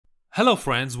Hello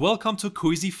friends, welcome to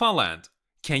QUIZZY FUNLAND.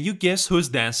 Can you guess who's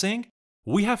dancing?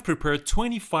 We have prepared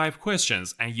 25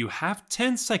 questions and you have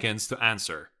 10 seconds to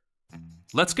answer.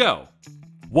 Let's go!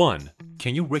 1.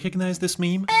 Can you recognize this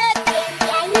meme?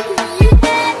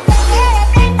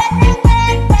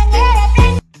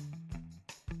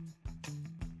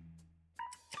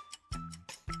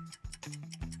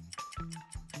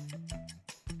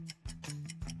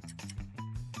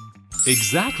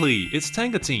 Exactly, it's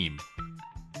Tenge Team.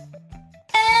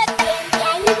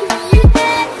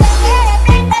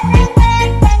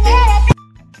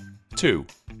 2.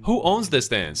 Who owns this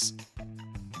dance?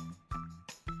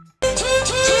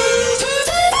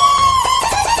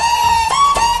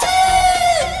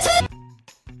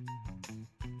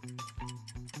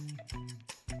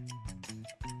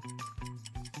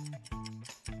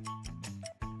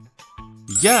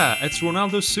 Yeah, it's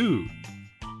Ronaldo Sue.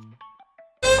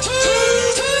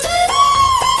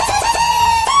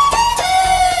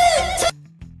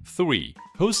 3.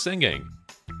 Who's singing?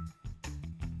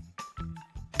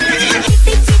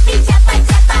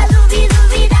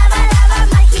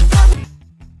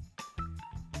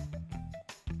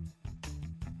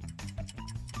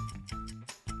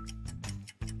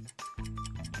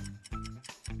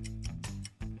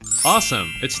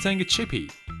 Awesome, it's Tenge Chippy.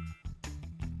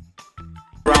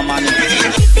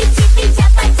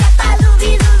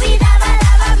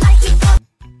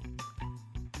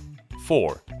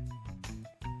 4.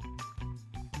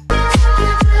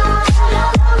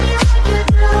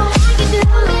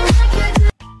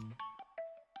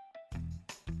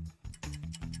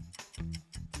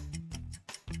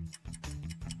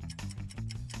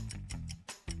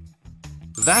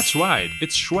 That's right,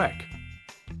 it's Shrek.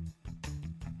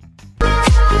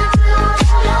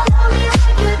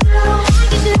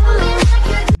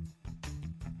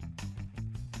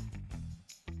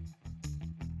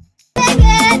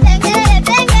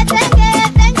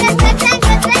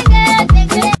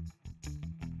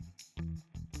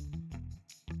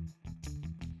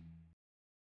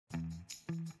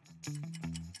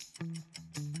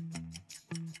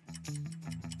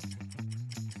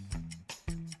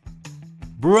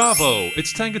 'Bravo!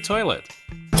 It's Tenge Toilet.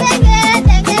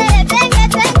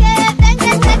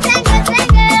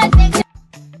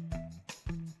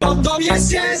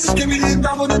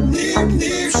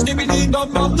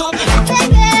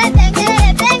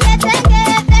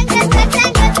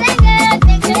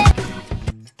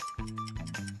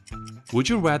 'Would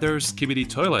you rather Skibidi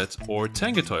Toilet or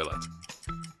Tenge Toilet?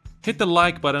 Hit the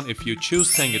like button if you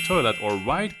choose Tenge Toilet or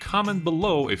write comment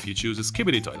below if you choose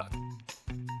Skibidi Toilet.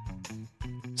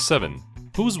 7.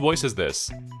 Whose voice is this?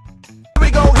 Here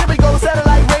we go,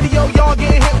 satellite radio, y'all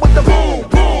get hit with the boom,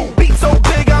 boom, beat so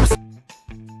big I'm...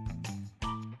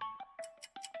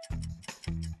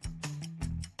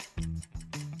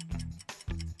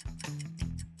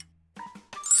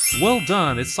 Well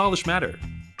done, it's Salish Matter.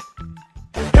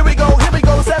 Here we go,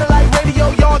 satellite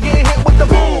radio, y'all get hit with the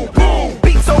boom, boom,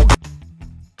 beat so...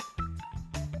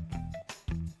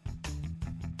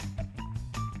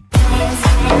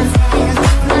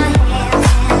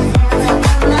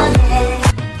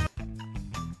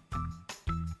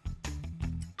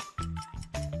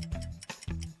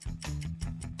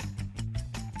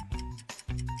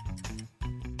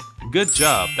 Good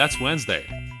job, that's Wednesday.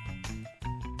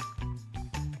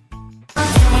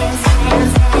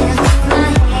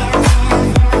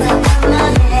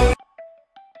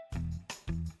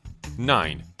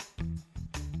 9.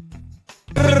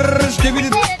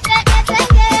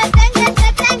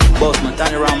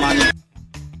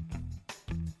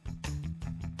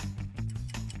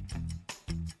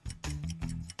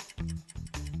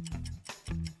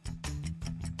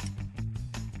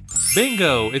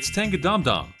 Bingo, it's Tenge Dum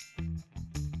Dum.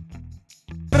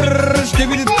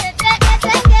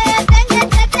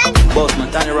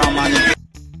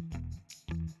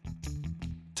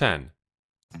 10.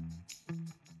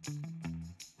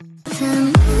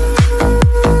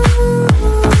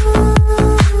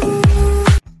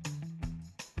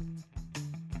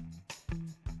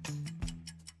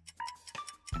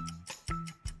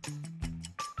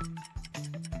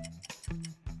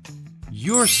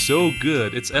 You're so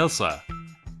good, it's Elsa.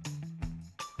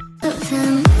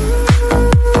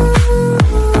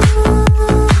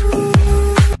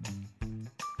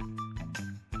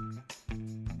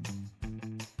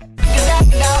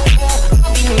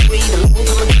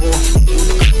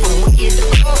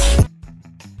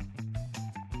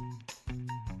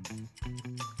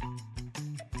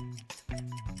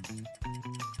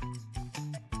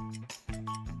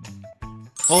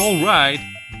 'Alright,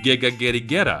 Gega Getty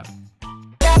Getta.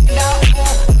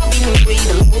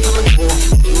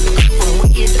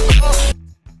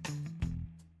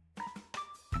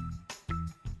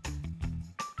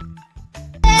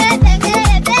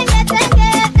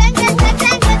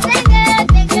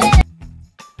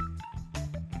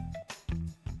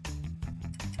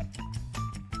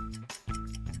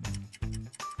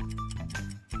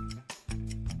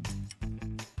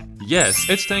 Yes,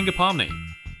 it's Tenge Tenge.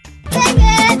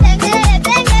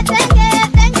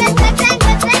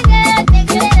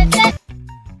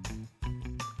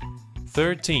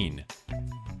 13.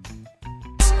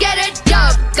 Get a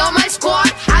dub, got my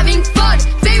squad having fun.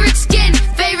 Favorite skin,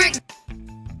 favorite.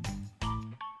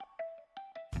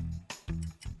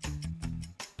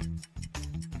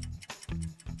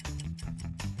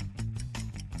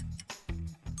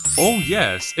 Oh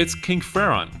yes, it's King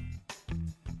Ferran.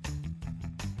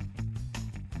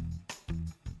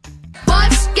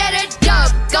 Butts, get a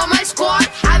dub, got my squad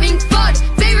having fun.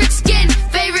 Favorite skin,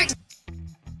 favorite.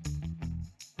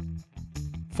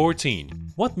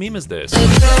 14. What meme is this?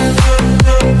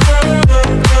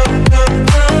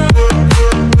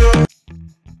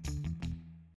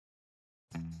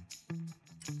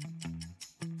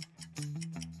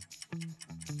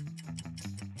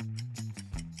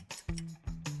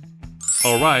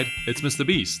 Alright, it's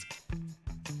MrBeast.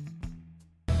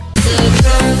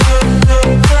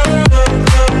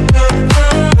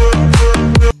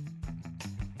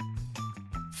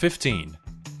 15.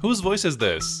 Whose voice is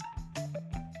this?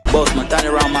 Boss man, turn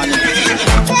around, man.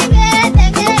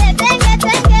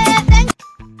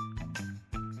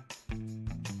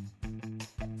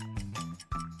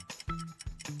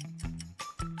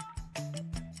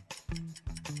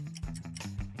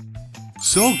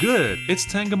 'So good! It's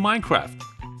Tenge Minecraft.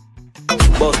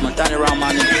 Boss man, turn around,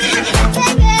 man.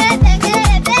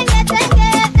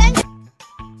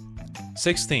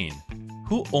 16.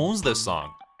 Who owns this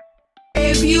song?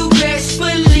 If you best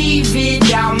believe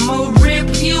it, I'ma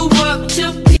rip you up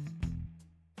to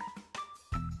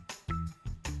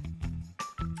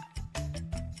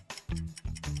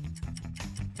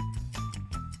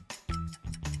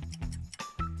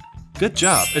Good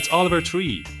job, it's Oliver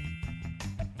Tree.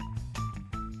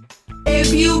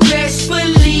 If you best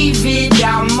believe it,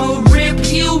 I'ma rip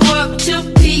you up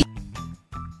to pieces.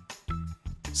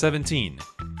 17.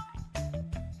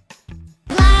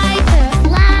 Lighter,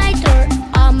 lighter,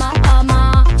 I'm a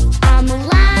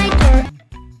lighter.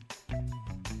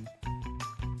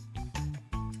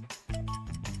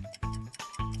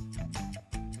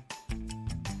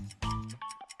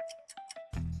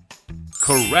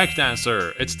 Correct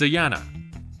answer, it's Diana.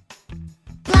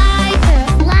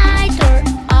 Lighter, lighter,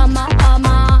 I'm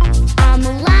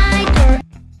a lighter.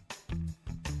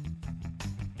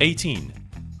 18.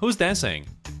 Who's dancing?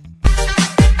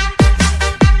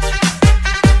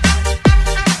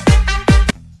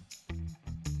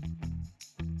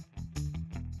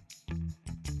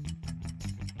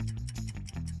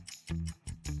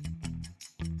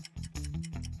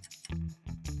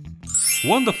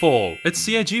 Wonderful! It's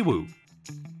Jiwoo.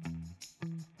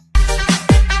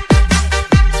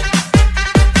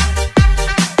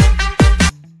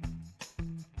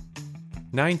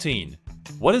 19.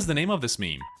 What is the name of this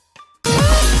meme?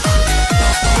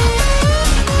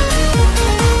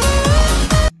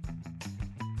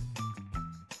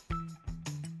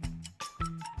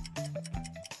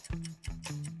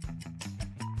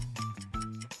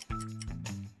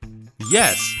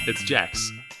 Yes, it's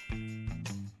Jax.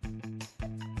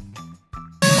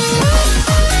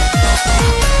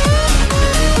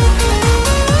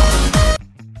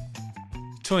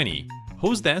 20.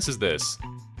 Whose dance is this?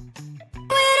 Where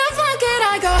the fuck did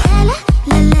I go?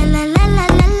 La la la la la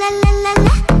la la la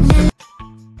la.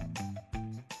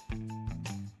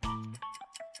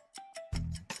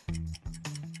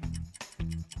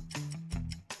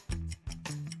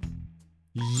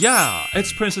 Yeah,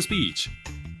 it's Princess Peach.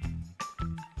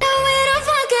 Where the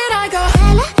fuck did I go?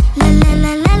 La la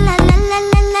la la la la la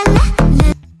la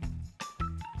la.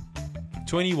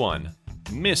 21.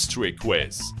 Mystery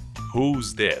quiz.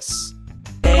 Who's this?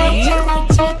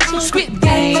 Squid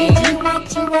game.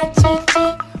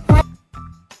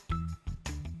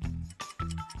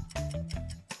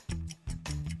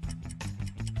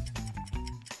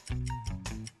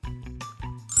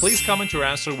 Please comment your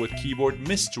answer with keyword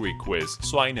mystery quiz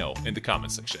so I know in the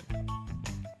comment section.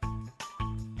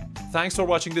 Thanks for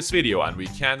watching this video and we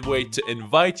can't wait to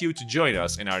invite you to join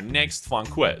us in our next fun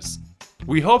quiz.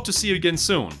 We hope to see you again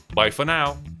soon. Bye for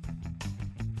now.